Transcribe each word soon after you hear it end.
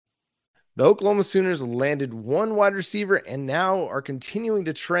The Oklahoma Sooners landed one wide receiver and now are continuing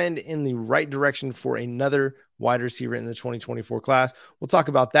to trend in the right direction for another wide receiver in the 2024 class. We'll talk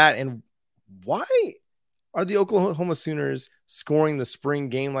about that and why are the Oklahoma Sooners scoring the spring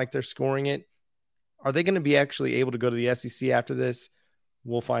game like they're scoring it? Are they going to be actually able to go to the SEC after this?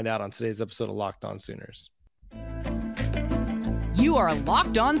 We'll find out on today's episode of Locked On Sooners. You are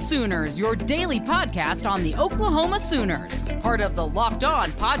Locked On Sooners, your daily podcast on the Oklahoma Sooners, part of the Locked On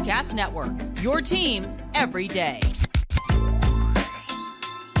Podcast Network, your team every day.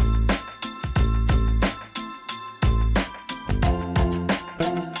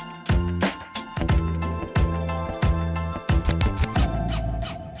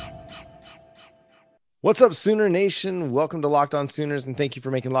 What's up, Sooner Nation? Welcome to Locked On Sooners, and thank you for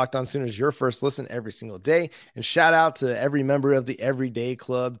making Locked On Sooners your first listen every single day. And shout out to every member of the Everyday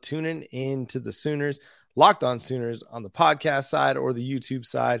Club tuning in to the Sooners, Locked On Sooners on the podcast side or the YouTube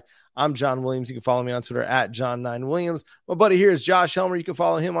side. I'm John Williams. You can follow me on Twitter at John9Williams. My buddy here is Josh Helmer. You can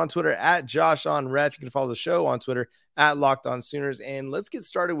follow him on Twitter at JoshOnRef. You can follow the show on Twitter at Locked On Sooners. And let's get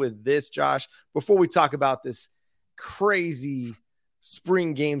started with this, Josh, before we talk about this crazy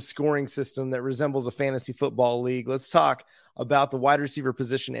spring game scoring system that resembles a fantasy football league. Let's talk about the wide receiver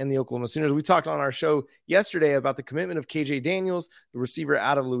position and the Oklahoma Sooners. We talked on our show yesterday about the commitment of KJ Daniels, the receiver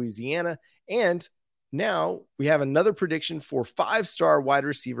out of Louisiana. And now we have another prediction for five-star wide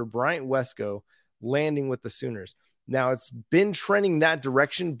receiver Bryant Wesco landing with the Sooners. Now it's been trending that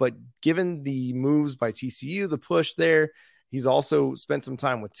direction, but given the moves by TCU, the push there, he's also spent some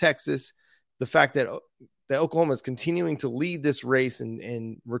time with Texas. The fact that Oklahoma is continuing to lead this race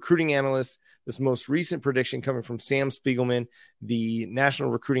and recruiting analysts. This most recent prediction coming from Sam Spiegelman, the national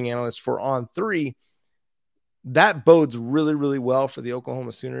recruiting analyst for On3, that bodes really, really well for the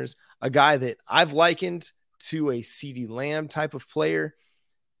Oklahoma Sooners, a guy that I've likened to a CeeDee Lamb type of player.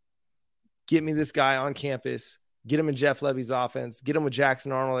 Get me this guy on campus, get him in Jeff Levy's offense, get him with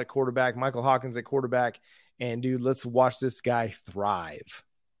Jackson Arnold at quarterback, Michael Hawkins at quarterback, and dude, let's watch this guy thrive.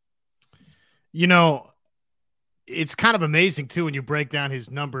 You know, it's kind of amazing, too, when you break down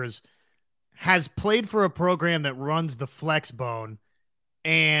his numbers. Has played for a program that runs the flex bone.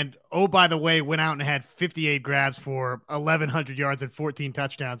 And, oh, by the way, went out and had 58 grabs for 1,100 yards and 14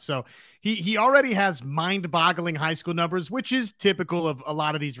 touchdowns. So he already has mind-boggling high school numbers, which is typical of a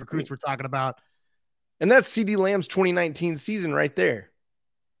lot of these recruits we're talking about. And that's CeeDee Lamb's 2019 season right there.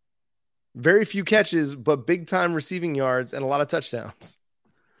 Very few catches, but big-time receiving yards and a lot of touchdowns.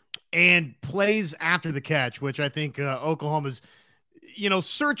 And plays after the catch, which I think Oklahoma's,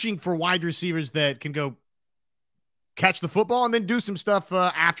 searching for wide receivers that can go catch the football and then do some stuff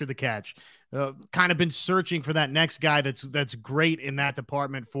after the catch. Kind of been searching for that next guy that's great in that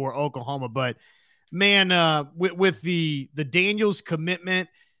department for Oklahoma. But, man, with the Daniels commitment,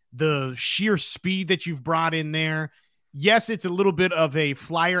 the sheer speed that you've brought in there, yes, it's a little bit of a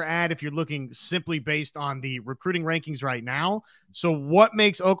flyer ad if you're looking simply based on the recruiting rankings right now. So what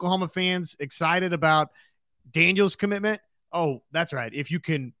makes Oklahoma fans excited about Daniels' commitment? Oh, that's right. If you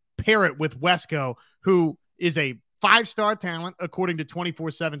can pair it with Wesco, who is a five-star talent, according to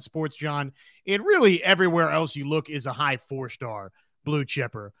 24/7 Sports, John, and really everywhere else you look is a high four-star blue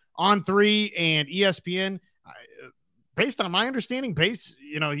chipper. On3 and ESPN, based on my understanding,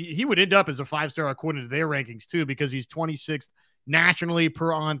 he would end up as a five-star according to their rankings too, because he's 26th nationally per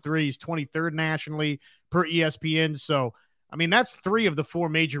On3, he's 23rd nationally per ESPN. So, I mean, that's three of the four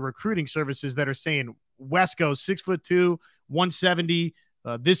major recruiting services that are saying Wesco, 6'2", 170.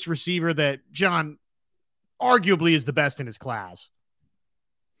 This receiver that John arguably is the best in his class.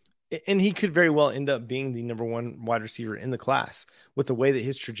 And he could very well end up being the number one wide receiver in the class with the way that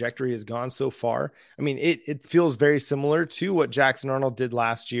his trajectory has gone so far. I mean, it feels very similar to what Jackson Arnold did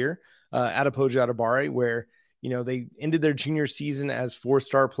last year at Apojo Atabare, where, they ended their junior season as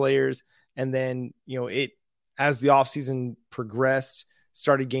four-star players. And then, as the offseason progressed,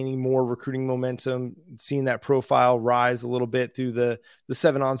 started gaining more recruiting momentum, seeing that profile rise a little bit through the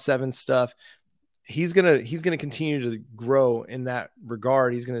 7-on-7 stuff. He's gonna continue to grow in that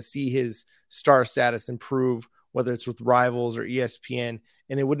regard. He's gonna see his star status improve, whether it's with Rivals or ESPN.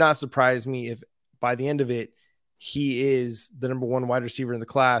 And it would not surprise me if by the end of it, he is the number one wide receiver in the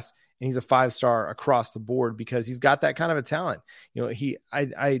class, and he's a five-star across the board because he's got that kind of a talent.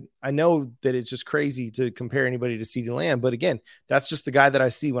 I know that it's just crazy to compare anybody to CeeDee Lamb, but again, that's just the guy that I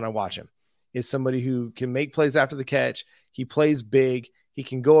see when I watch him, is somebody who can make plays after the catch. He plays big. He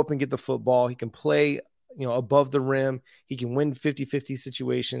can go up and get the football. He can play, above the rim. He can win 50-50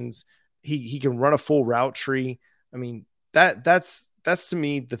 situations. He can run a full route tree. I mean, that's to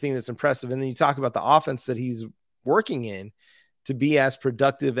me the thing that's impressive. And then you talk about the offense that he's working in. to be as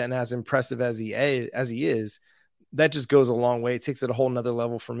productive and as impressive as he is, that just goes a long way. It takes it a whole nother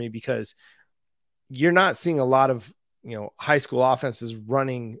level for me, because you're not seeing a lot of, high school offenses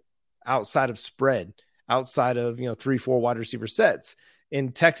running outside of spread, outside of, 3-4 wide receiver sets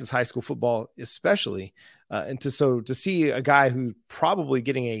in Texas high school football, especially. To see a guy who probably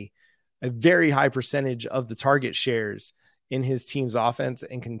getting a very high percentage of the target shares in his team's offense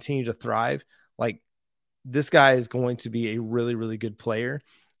and continue to thrive, like, this guy is going to be a really, really good player.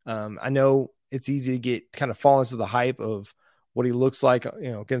 I know it's easy to kind of fall into the hype of what he looks like,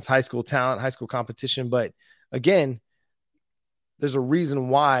 against high school talent, high school competition. But again, there's a reason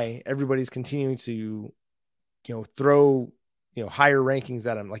why everybody's continuing to, throw, higher rankings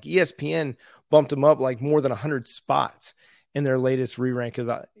at him. Like ESPN bumped him up like more than 100 spots in their latest re-rank of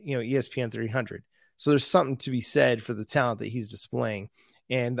the, ESPN 300. So there's something to be said for the talent that he's displaying.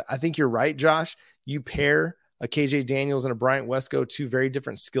 And I think you're right, Josh. You pair a KJ Daniels and a Bryant Wesco, two very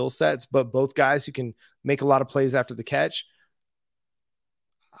different skill sets, but both guys who can make a lot of plays after the catch.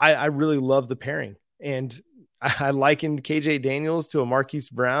 I really love the pairing. And I likened KJ Daniels to a Marquise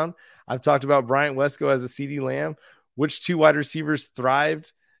Brown. I've talked about Bryant Wesco as a CeeDee Lamb. Which two wide receivers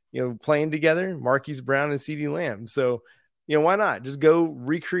thrived, playing together? Marquise Brown and CeeDee Lamb. So, why not just go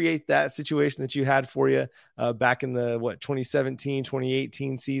recreate that situation that you had for you back in the 2017,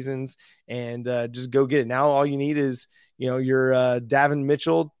 2018 seasons, and just go get it. Now all you need is, your Davin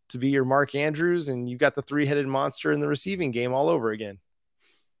Mitchell to be your Mark Andrews, and you've got the three-headed monster in the receiving game all over again.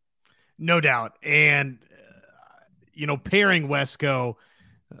 No doubt. And, pairing Wesco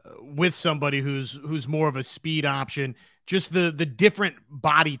with somebody who's more of a speed option, just the different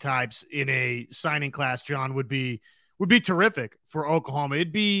body types in a signing class, John, would be terrific for Oklahoma.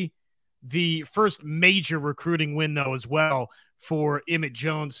 It'd be the first major recruiting win, though, as well, for Emmett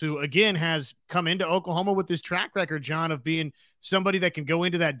Jones, who, again, has come into Oklahoma with this track record, John, of being somebody that can go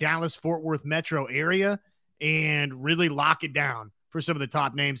into that Dallas-Fort Worth metro area and really lock it down for some of the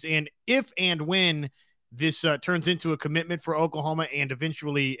top names. And if and when this turns into a commitment for Oklahoma and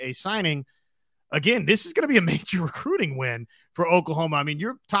eventually a signing, again, this is going to be a major recruiting win for Oklahoma. I mean,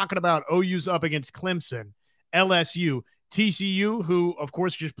 you're talking about OU's up against Clemson, LSU, TCU, who, of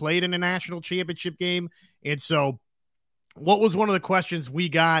course, just played in a national championship game. And so what was one of the questions we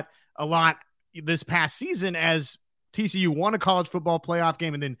got a lot this past season as TCU won a college football playoff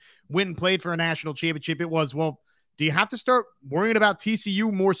game and then went and played for a national championship? It was, well, do you have to start worrying about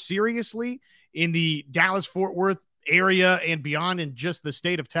TCU more seriously in the Dallas-Fort Worth area and beyond in just the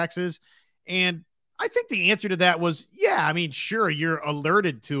state of Texas? And I think the answer to that was, yeah, I mean, sure, you're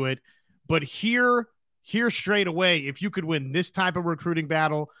alerted to it, but here straight away, if you could win this type of recruiting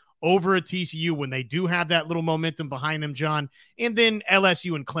battle over a TCU when they do have that little momentum behind them, John, and then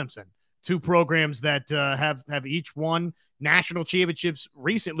LSU and Clemson, two programs that have each won national championships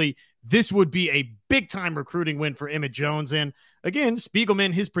recently, this would be a big-time recruiting win for Emmett Jones. And again,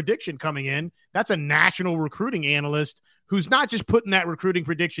 Spiegelman, his prediction coming in, that's a national recruiting analyst who's not just putting that recruiting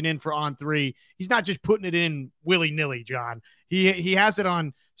prediction in for On3. He's not just putting it in willy-nilly, John. He has it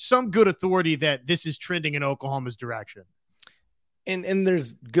on some good authority that this is trending in Oklahoma's direction. And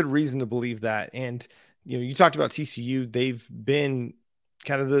there's good reason to believe that. And, you talked about TCU. They've been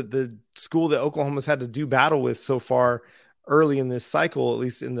kind of the school that Oklahoma's had to do battle with so far early in this cycle, at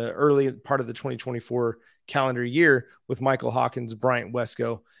least in the early part of the 2024 calendar year, with Michael Hawkins, Bryant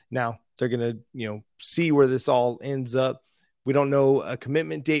Wesco. Now they're going to, see where this all ends up. We don't know a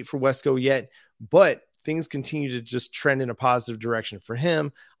commitment date for Wesco yet, but things continue to just trend in a positive direction for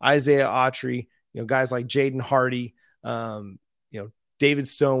him. Isaiah Autry, guys like Jaden Hardy, David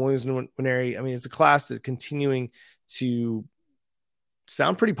Stone, Williams Nwaneri. I mean, it's a class that's continuing to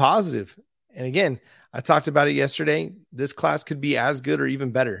sound pretty positive. And again, I talked about it yesterday. This class could be as good or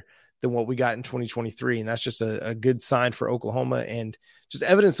even better than what we got in 2023. And that's just a good sign for Oklahoma and just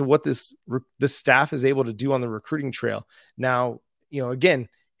evidence of what this staff is able to do on the recruiting trail. Now, again,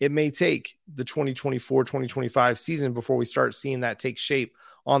 it may take the 2024-2025 season before we start seeing that take shape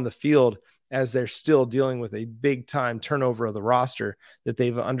on the field, as they're still dealing with a big time turnover of the roster that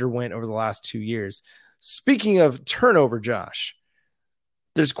they've underwent over the last 2 years. Speaking of turnover, Josh,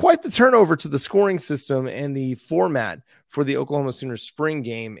 there's quite the turnover to the scoring system and the format for the Oklahoma Sooners spring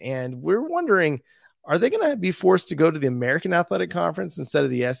game. And we're wondering, are they going to be forced to go to the American Athletic Conference instead of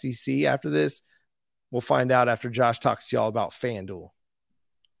the SEC after this? We'll find out after Josh talks to y'all about FanDuel.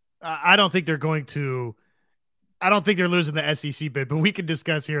 I don't think they're going to. I don't think they're losing the SEC bid, but we can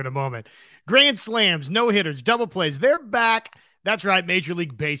discuss here in a moment. Grand slams, no hitters, double plays. They're back. That's right. Major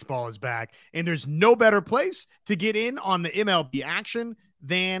League Baseball is back. And there's no better place to get in on the MLB action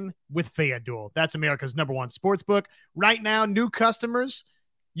than with FanDuel. That's America's #1 sportsbook. Right now, new customers,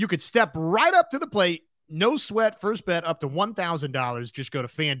 you could step right up to the plate. No sweat, first bet up to $1,000. Just go to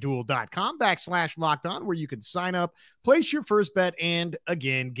fanduel.com/locked on where you can sign up, place your first bet, and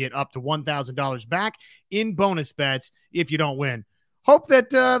again, get up to $1,000 back in bonus bets if you don't win. Hope that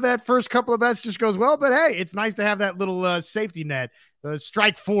that first couple of bets just goes well, but hey, it's nice to have that little safety net,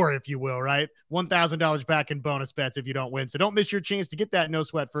 strike 4, if you will, right? $1,000 back in bonus bets if you don't win. So don't miss your chance to get that no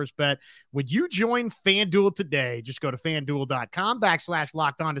sweat first bet. Would you join FanDuel today? Just go to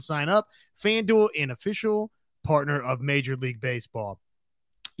fanduel.com/locked on to sign up. FanDuel, an official partner of Major League Baseball.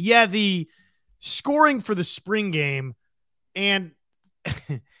 Yeah, the scoring for the spring game, and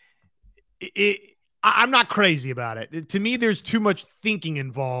I'm not crazy about it. To me, there's too much thinking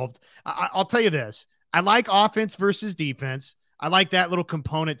involved. I'll tell you this. I like offense versus defense. I like that little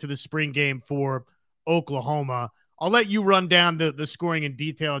component to the spring game for Oklahoma. I'll let you run down the scoring in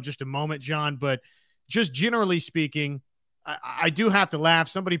detail in just a moment, John, but just generally speaking, I do have to laugh.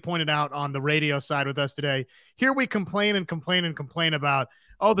 Somebody pointed out on the radio side with us today, here we complain about,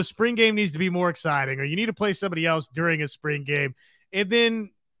 oh, the spring game needs to be more exciting, or you need to play somebody else during a spring game. And then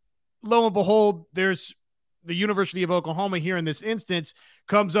lo and behold, there's the University of Oklahoma here in this instance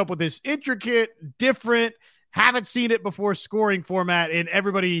comes up with this intricate, different, haven't seen it before scoring format. And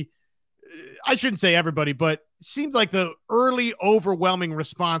everybody, I shouldn't say everybody, but it seemed like the early overwhelming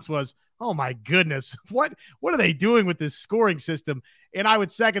response was, oh my goodness, what are they doing with this scoring system? And I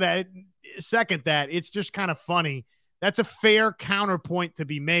would second that. It's just kind of funny. That's a fair counterpoint to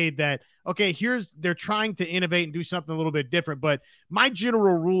be made that, okay, they're trying to innovate and do something a little bit different. But my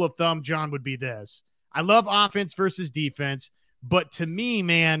general rule of thumb, John, would be this. I love offense versus defense. But to me,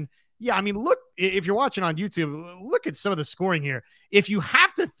 man, yeah, I mean, look, if you're watching on YouTube, look at some of the scoring here. If you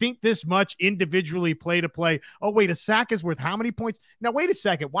have to think this much individually play to play, oh, wait, a sack is worth how many points? Now, wait a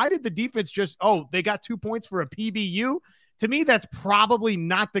second. Why did the defense they got 2 points for a PBU? To me, that's probably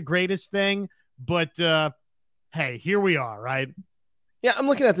not the greatest thing. But, hey, here we are, right? Yeah, I'm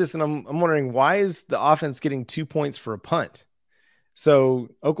looking at this and I'm wondering, why is the offense getting 2 points for a punt? So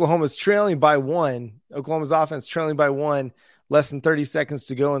Oklahoma's trailing by 1. Oklahoma's offense trailing by 1, less than 30 seconds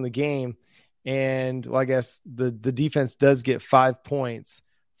to go in the game. And, well, I guess the defense does get 5 points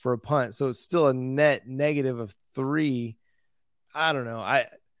for a punt. So it's still a net negative of 3. I don't know.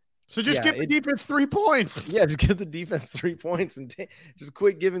 So just give the defense 3 points. Yeah, just give the defense 3 points and just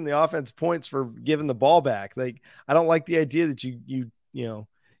quit giving the offense points for giving the ball back. Like, I don't like the idea that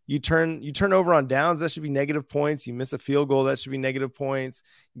you turn over on downs, that should be negative points. You miss a field goal, that should be negative points.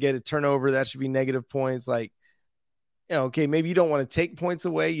 You get a turnover, that should be negative points. Like, okay, maybe you don't want to take points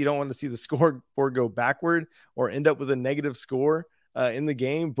away. You don't want to see the scoreboard go backward or end up with a negative score in the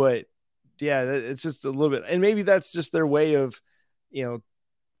game. But yeah, it's just a little bit, and maybe that's just their way of,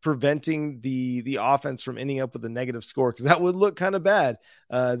 preventing the offense from ending up with a negative score, because that would look kind of bad.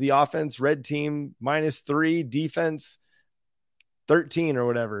 The offense, red team -3, defense 13 or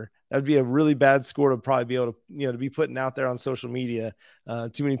whatever. That would be a really bad score to probably be able to, to be putting out there on social media.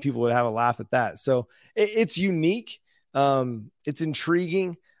 Too many people would have a laugh at that. So it's unique. It's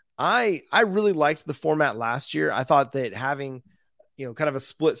intriguing. I really liked the format last year. I thought that having, kind of a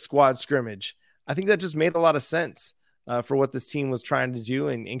split squad scrimmage, I think that just made a lot of sense for what this team was trying to do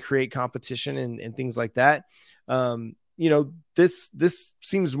and create competition and things like that. This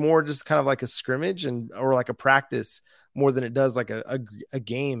seems more just kind of like a scrimmage or like a practice more than it does like a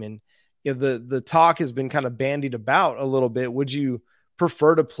game. And the talk has been kind of bandied about a little bit. Would you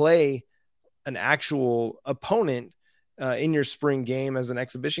prefer to play an actual opponent in your spring game as an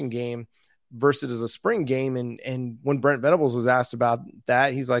exhibition game versus as a spring game? And when Brent Venables was asked about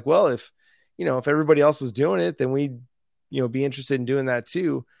that, he's like, well, if everybody else was doing it, then we'd, be interested in doing that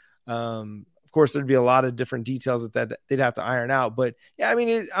too. Of course, there'd be a lot of different details that they'd have to iron out. But yeah, I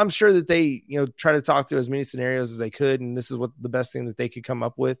mean, I'm sure that they, try to talk through as many scenarios as they could. And this is what the best thing that they could come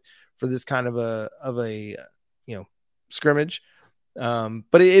up with for this kind of a scrimmage.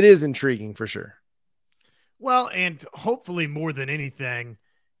 But it is intriguing for sure. Well, and hopefully more than anything,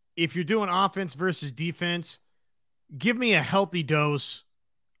 if you're doing offense versus defense, give me a healthy dose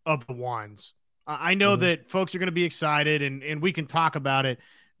of the ones. I know that folks are going to be excited, and we can talk about it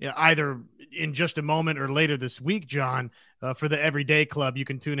either in just a moment or later this week, John, for the Everyday Club. You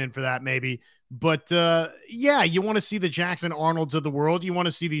can tune in for that maybe. But, you want to see the Jackson Arnolds of the world. You want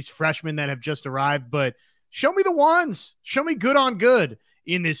to see these freshmen that have just arrived. But show me the ones. Show me good on good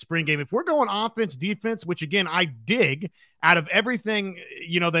in this spring game. If we're going offense, defense, which, again, I dig out of everything,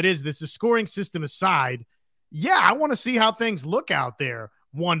 that is this, the scoring system aside, I want to see how things look out there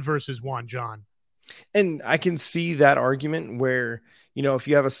 1 versus 1, John. And I can see that argument where, if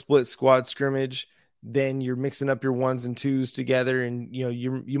you have a split squad scrimmage, then you're mixing up your ones and twos together, and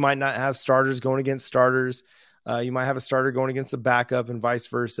you might not have starters going against starters. You might have a starter going against a backup and vice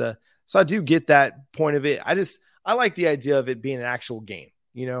versa. So I do get that point of it. I like the idea of it being an actual game.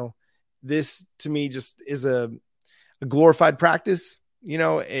 This to me just is a glorified practice.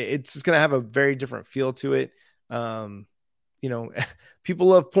 It's just going to have a very different feel to it. People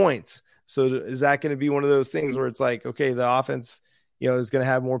love points. So is that going to be one of those things where it's like, okay, the offense, is going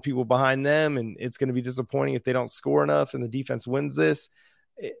to have more people behind them, and it's going to be disappointing if they don't score enough and the defense wins this?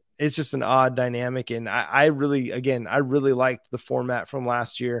 It's just an odd dynamic. And I really liked the format from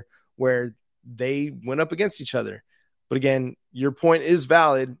last year where they went up against each other. But again, your point is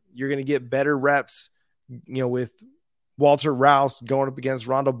valid. You're going to get better reps, with Walter Rouse going up against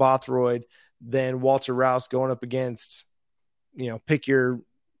Rondo Bothroyd than Walter Rouse going up against, pick your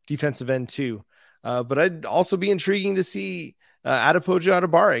defensive end too. But I'd also be intriguing to see Adepoju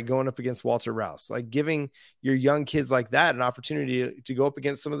Adebare going up against Walter Rouse, like giving your young kids like that an opportunity to go up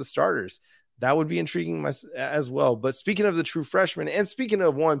against some of the starters. That would be intriguing as well. But speaking of the true freshmen, and speaking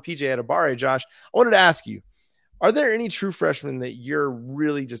of one, PJ Adebare, Josh, I wanted to ask you, are there any true freshmen that you're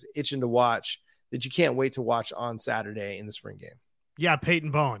really just itching to watch that you can't wait to watch on Saturday in the spring game? Yeah, Peyton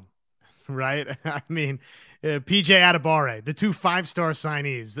Bowen, right? I mean, PJ Adebare, the 2 5-star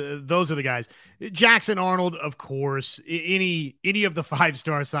signees, those are the guys. Jackson Arnold, of course, any of the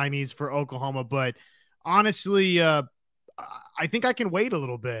 5-star signees for Oklahoma. But honestly, I think I can wait a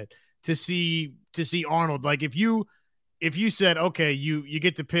little bit to see Arnold. Like if you said, okay, you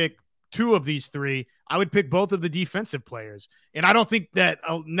get to pick 2 of these 3, I would pick both of the defensive players. And I don't think that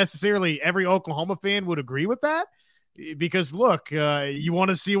necessarily every Oklahoma fan would agree with that, because look, you want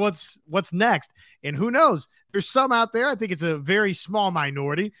to see what's next. And who knows, there's some out there, I think it's a very small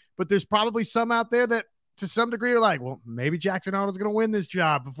minority, but there's probably some out there that to some degree are like, well, maybe Jackson Arnold's going to win this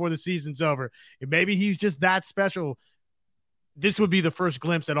job before the season's over. And maybe he's just that special. This would be the first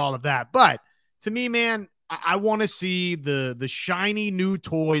glimpse at all of that. But to me, man, I want to see the shiny new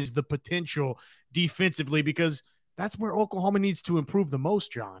toys, the potential defensively, because that's where Oklahoma needs to improve the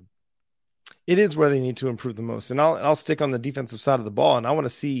most, John. It is where they need to improve the most. And I'll stick on the defensive side of the ball. And I want to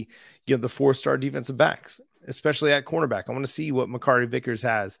see, the 4-star defensive backs, especially at cornerback. I want to see what Makari Vickers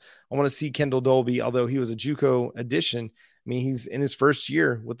has. I want to see Kendall Dolby, although he was a JUCO addition. I mean, he's in his first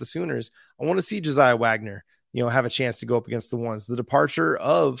year with the Sooners. I want to see Josiah Wagner, have a chance to go up against the ones. The departure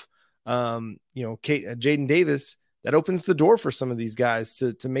of, Jaden Davis, that opens the door for some of these guys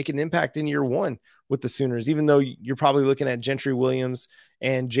to make an impact in year one with the Sooners, even though you're probably looking at Gentry Williams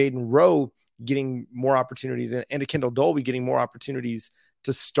and Jaden Rowe getting more opportunities and a Kendall Dolby getting more opportunities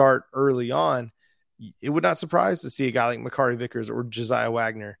to start early on. It would not surprise to see a guy like Makari Vickers or Josiah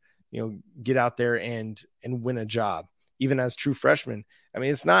Wagner, get out there and win a job, even as true freshmen. I mean,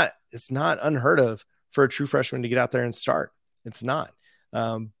 it's not unheard of for a true freshman to get out there and start. It's not.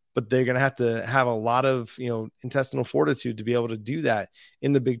 But they're going to have a lot of, intestinal fortitude to be able to do that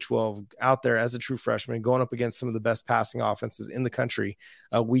in the Big 12 out there as a true freshman, going up against some of the best passing offenses in the country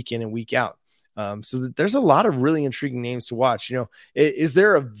week in and week out. So there's a lot of really intriguing names to watch. Is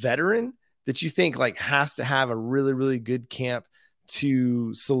there a veteran that you think like has to have a really, really good camp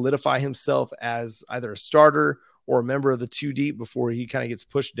to solidify himself as either a starter or a member of the 2 deep before he kind of gets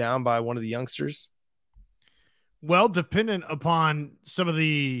pushed down by one of the youngsters? Well, dependent upon some of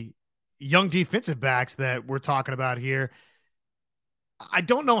the young defensive backs that we're talking about here, I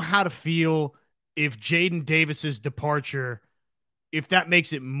don't know how to feel if Jaden Davis's departure, if that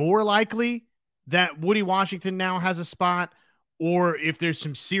makes it more likely that Woody Washington now has a spot, or if there's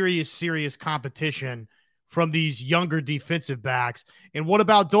some serious competition from these younger defensive backs. And what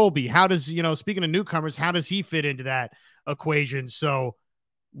about Dolby? How does, speaking of newcomers, how does he fit into that equation? So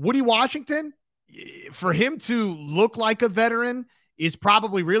Woody Washington, for him to look like a veteran is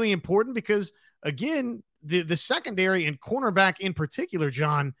probably really important because, again, the secondary and cornerback in particular,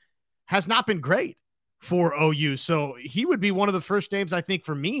 John, has not been great for OU. So he would be one of the first names, I think,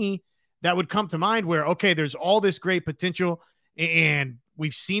 for me that would come to mind where, okay, there's all this great potential, and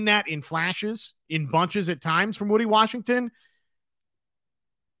we've seen that in flashes, in bunches at times from Woody Washington.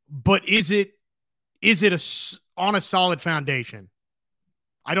 But is it on a solid foundation?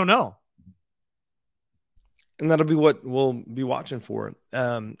 I don't know. And that'll be what we'll be watching for.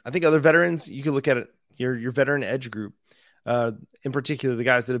 I think other veterans, you could look at it, your veteran edge group, in particular, the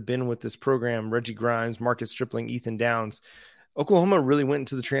guys that have been with this program, Reggie Grimes, Marcus Stripling, Ethan Downs. Oklahoma really went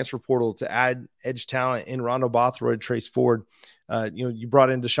into the transfer portal to add edge talent in Rondo Bothroyd, Trace Ford. You brought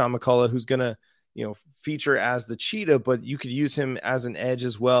in Deshaun McCullough, who's going to feature as the cheetah, but you could use him as an edge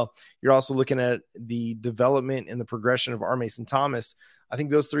as well. You're also looking at the development and the progression of R. Mason Thomas. I think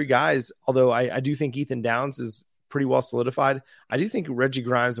those three guys, although I do think Ethan Downs is pretty well solidified, I do think Reggie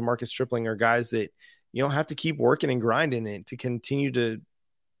Grimes and Marcus Stripling are guys that have to keep working and grinding it to continue to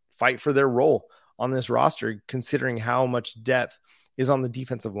fight for their role on this roster, considering how much depth is on the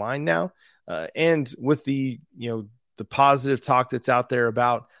defensive line now. And with the positive talk that's out there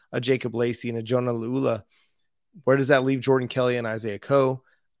about a Jacob Lacey and a Jonah Lula, where does that leave Jordan Kelly and Isaiah Coe?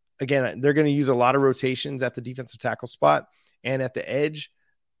 Again, they're going to use a lot of rotations at the defensive tackle spot and at the edge,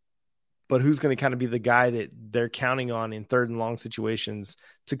 but who's going to kind of be the guy that they're counting on in third and long situations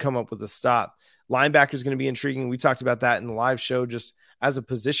to come up with a stop? Linebacker is going to be intriguing. We talked about that in the live show, just as a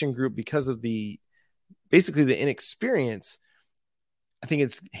position group, because of basically the inexperience. I think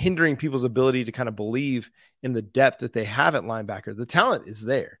it's hindering people's ability to kind of believe in the depth that they have at linebacker. The talent is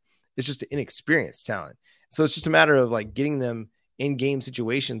there. It's just inexperienced talent. So it's just a matter of like getting them in game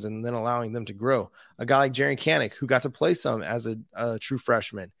situations and then allowing them to grow. A guy like Jerry Kanik, who got to play some as a true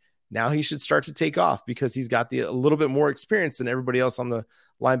freshman, now he should start to take off because he's got a little bit more experience than everybody else on the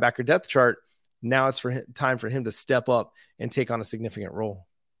linebacker depth chart. Now it's time for him to step up and take on a significant role.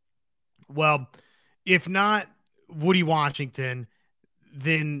 Well, if not Woody Washington,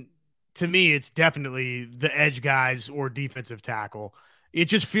 then to me, it's definitely the edge guys or defensive tackle. It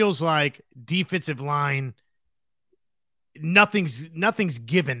just feels like defensive line, nothing's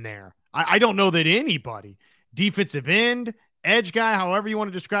given there. I don't know that anybody, defensive end, edge guy, however you want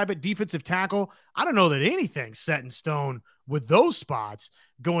to describe it, defensive tackle, I don't know that anything's set in stone with those spots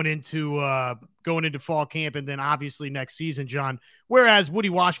going into fall camp and then obviously next season, John. Whereas Woody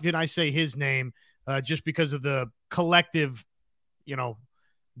Washington, I say his name just because of the collective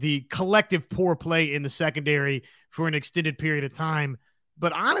poor play in the secondary for an extended period of time.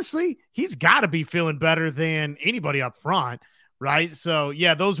 But honestly, he's got to be feeling better than anybody up front, right? So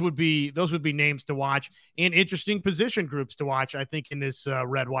yeah, those would be names to watch and interesting position groups to watch, I think, in this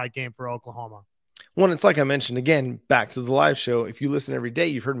red-white game for Oklahoma. Well, it's like I mentioned, again, back to the live show. If you listen every day,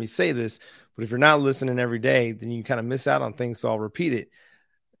 you've heard me say this, but if you're not listening every day, then you kind of miss out on things. So I'll repeat it.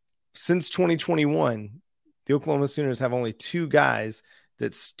 Since 2021, the Oklahoma Sooners have only two guys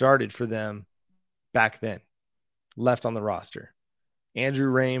that started for them back then left on the roster. Andrew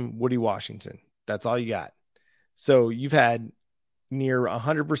Rame, Woody Washington. That's all you got. So you've had near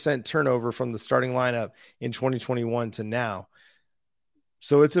 100% turnover from the starting lineup in 2021 to now.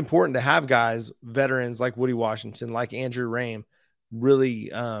 So it's important to have guys, veterans like Woody Washington, like Andrew Rame,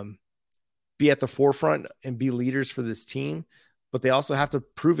 really be at the forefront and be leaders for this team. But they also have to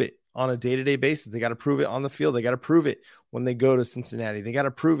prove it on a day-to-day basis. They got to prove it on the field. They got to prove it when they go to Cincinnati. They got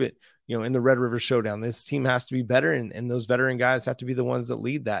to prove it, in the Red River Showdown. This team has to be better, and those veteran guys have to be the ones that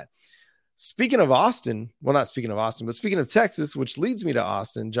lead that. Speaking of Austin, well, not speaking of Austin, but speaking of Texas, which leads me to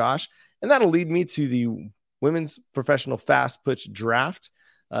Austin, Josh, and that'll lead me to the women's professional fast pitch draft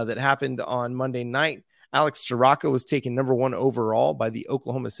that happened on Monday night. Alex Storako was taken number 1 overall by the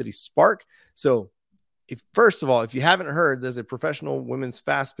Oklahoma City Spark. So first of all, if you haven't heard, there's a professional women's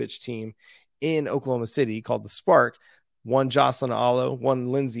fast pitch team in Oklahoma City called the Spark. One Jocelyn Allo,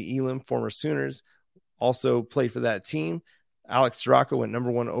 one Lindsay Elam, former Sooners, also played for that team. Alex Storako went number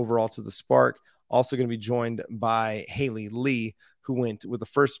 1 overall to the Spark. Also going to be joined by Haley Lee, who went with the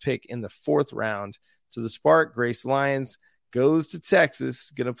first pick in the 4th round to the Spark. Grace Lyons goes to Texas,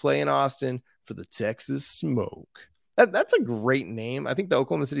 going to play in Austin for the Texas Smoke. That's a great name. I think the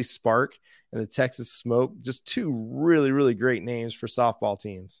Oklahoma City Spark and the Texas Smoke, just two really, really great names for softball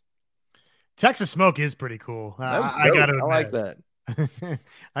teams. Texas Smoke is pretty cool. I got to admit. I like that.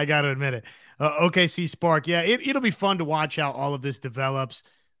 I got to admit it. OKC Spark. Yeah, it'll be fun to watch how all of this develops.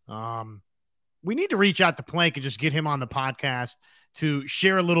 We need to reach out to Plank and just get him on the podcast to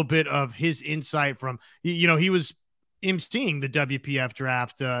share a little bit of his insight from, he was emceeing the WPF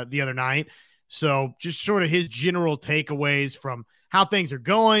draft the other night. So just sort of his general takeaways from how things are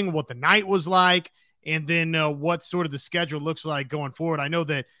going, what the night was like, and then what sort of the schedule looks like going forward. I know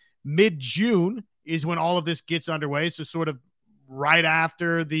that mid-June is when all of this gets underway. So sort of right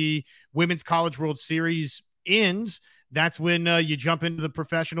after the Women's College World Series ends, that's when you jump into the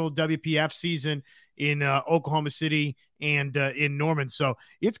professional WPF season in Oklahoma City and in Norman. So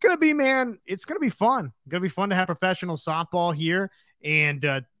it's going to be, it's going to be fun. It's going to be fun to have professional softball here. And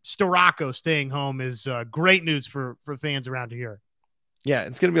Storako staying home is great news for fans around here. Yeah,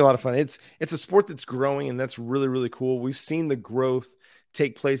 it's going to be a lot of fun. It's a sport that's growing, and that's really, really cool. We've seen the growth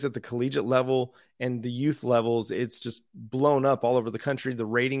take place at the collegiate level and the youth levels. It's just blown up all over the country. The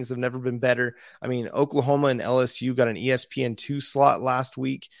ratings have never been better. I mean, Oklahoma and LSU got an ESPN2 slot last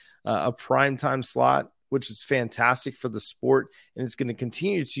week, a primetime slot, which is fantastic for the sport. And it's going to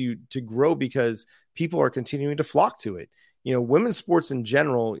continue to grow because people are continuing to flock to it. You know, women's sports in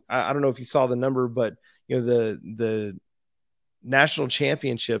general, I don't know if you saw the number, but you know, the national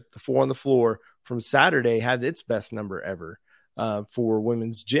championship, the 4 on the floor from Saturday, had its best number ever for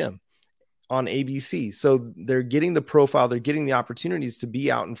women's gym on ABC. So they're getting the profile, they're getting the opportunities to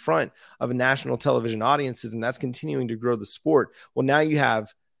be out in front of a national television audiences, and that's continuing to grow the sport. Well, now you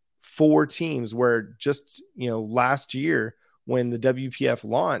have 4 teams where just, you know, last year when the WPF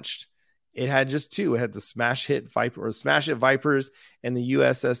launched, it had just 2. It had the Smash Hit Vipers and the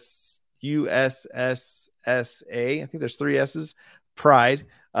USSSA. I think there's 3 S's. Pride,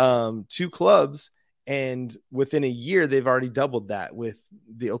 2 clubs. And within a year, they've already doubled that with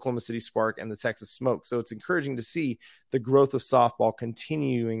the Oklahoma City Spark and the Texas Smoke. So it's encouraging to see the growth of softball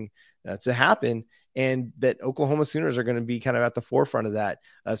continuing to happen, and that Oklahoma Sooners are going to be kind of at the forefront of that,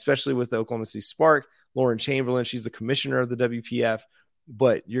 especially with the Oklahoma City Spark. Lauren Chamberlain, she's the commissioner of the WPF,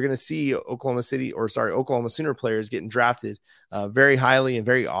 but you're going to see Oklahoma Sooner players getting drafted very highly and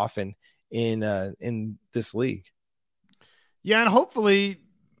very often in this league. Yeah, and hopefully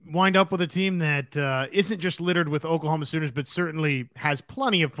wind up with a team that isn't just littered with Oklahoma Sooners, but certainly has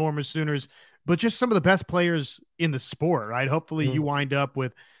plenty of former Sooners, but just some of the best players in the sport, right? Hopefully you wind up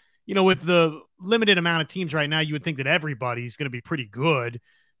with, you know, with the limited amount of teams right now, you would think that everybody's going to be pretty good,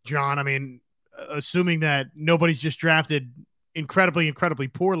 John. I mean, assuming that nobody's just drafted incredibly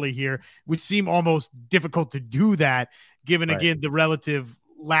poorly here, would seem almost difficult to do that, given, right, again, the relative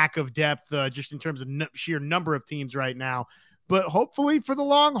lack of depth just in terms of sheer number of teams right now. But hopefully for the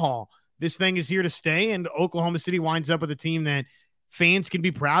long haul, this thing is here to stay, and Oklahoma City winds up with a team that fans can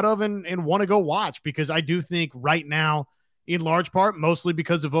be proud of and want to go watch, because I do think right now, in large part, mostly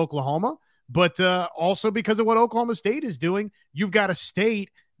because of Oklahoma, but also because of what Oklahoma State is doing, you've got a state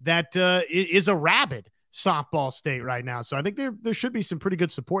that is a rabid softball state right now. So I think there should be some pretty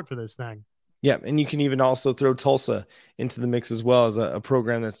good support for this thing. Yeah, and you can even also throw Tulsa into the mix as well as a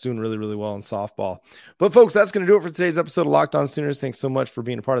program that's doing really, really well in softball. But folks, that's going to do it for today's episode of Locked On Sooners. Thanks so much for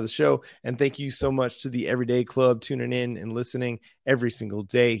being a part of the show, and thank you so much to the Everyday Club tuning in and listening every single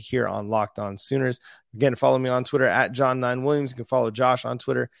day here on Locked On Sooners. Again, follow me on Twitter at John9Williams. You can follow Josh on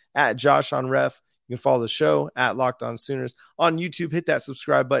Twitter at JoshOnRef. You can follow the show at Locked On Sooners on YouTube. Hit that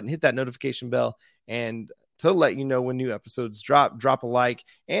subscribe button, hit that notification bell, and to let you know when new episodes drop a like.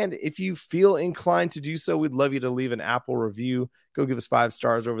 And if you feel inclined to do so, we'd love you to leave an Apple review. Go give us 5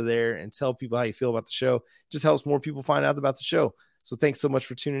 stars over there and tell people how you feel about the show. It just helps more people find out about the show. So thanks so much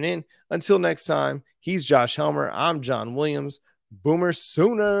for tuning in. Until next time, he's Josh Helmer. I'm John Williams. Boomer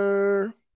Sooner.